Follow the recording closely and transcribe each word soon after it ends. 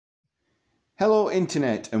Hello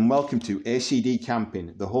Internet and welcome to ACD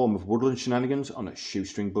Camping, the home of woodland shenanigans on a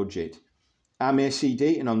shoestring budget. I'm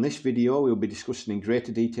ACD and on this video we'll be discussing in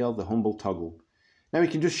greater detail the humble toggle. Now you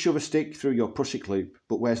can just shove a stick through your prusik loop,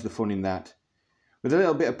 but where's the fun in that? With a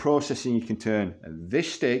little bit of processing you can turn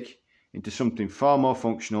this stick into something far more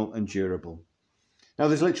functional and durable. Now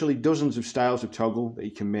there's literally dozens of styles of toggle that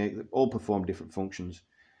you can make that all perform different functions,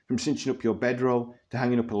 from cinching up your bedroll to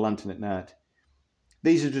hanging up a lantern at night.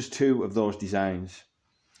 These are just two of those designs.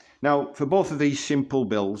 Now for both of these simple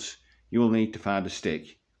builds you will need to find a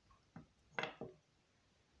stick.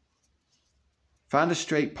 Find a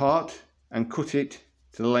straight part and cut it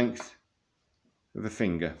to the length of a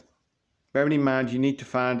finger. Bearing in mind you need to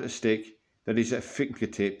find a stick that is a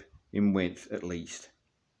fingertip in width at least.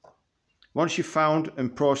 Once you've found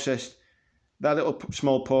and processed that little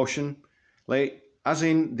small portion, like as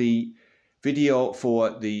in the video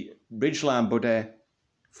for the ridgeline buddy,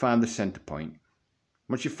 find the center point.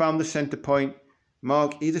 Once you've found the center point,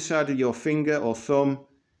 mark either side of your finger or thumb,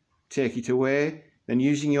 take it away, then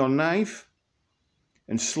using your knife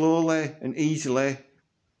and slowly and easily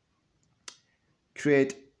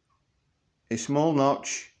create a small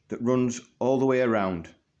notch that runs all the way around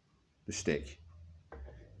the stick.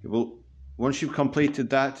 It will, once you've completed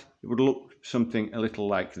that, it would look something a little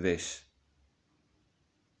like this.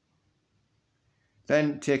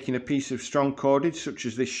 Then taking a piece of strong cordage such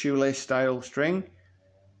as this shoelace style string,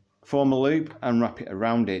 form a loop and wrap it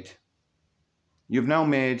around it. You've now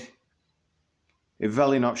made a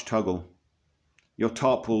valley notch toggle. Your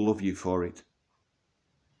top will love you for it.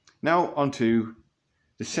 Now onto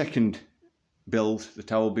the second build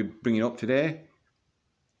that I will be bringing up today,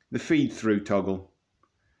 the feed through toggle.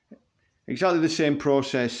 Exactly the same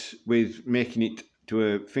process with making it to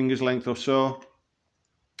a finger's length or so.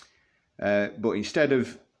 But instead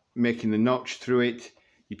of making the notch through it,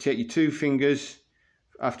 you take your two fingers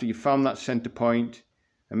after you've found that center point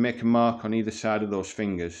and make a mark on either side of those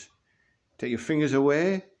fingers. Take your fingers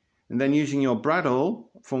away and then using your brad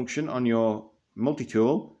hole function on your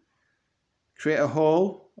multi-tool, create a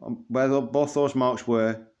hole where both those marks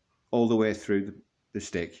were all the way through the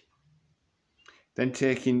stick. Then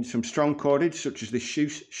taking some strong cordage such as this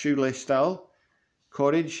shoelace style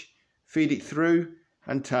cordage, feed it through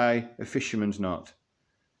and tie a fisherman's knot.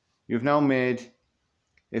 You've now made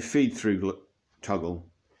a feed through toggle.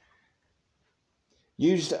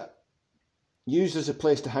 Used as a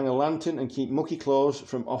place to hang a lantern and keep mucky clothes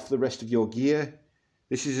from off the rest of your gear.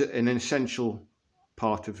 This is an essential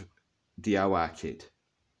part of DIY kit.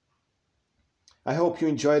 I hope you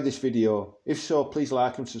enjoyed this video. If so, please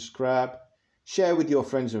like and subscribe. Share with your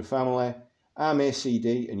friends and family. I'm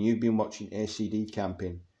ACD and you've been watching ACD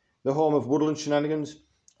Camping, the home of woodland shenanigans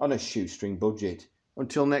on a shoestring budget.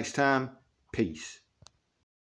 Until next time, peace.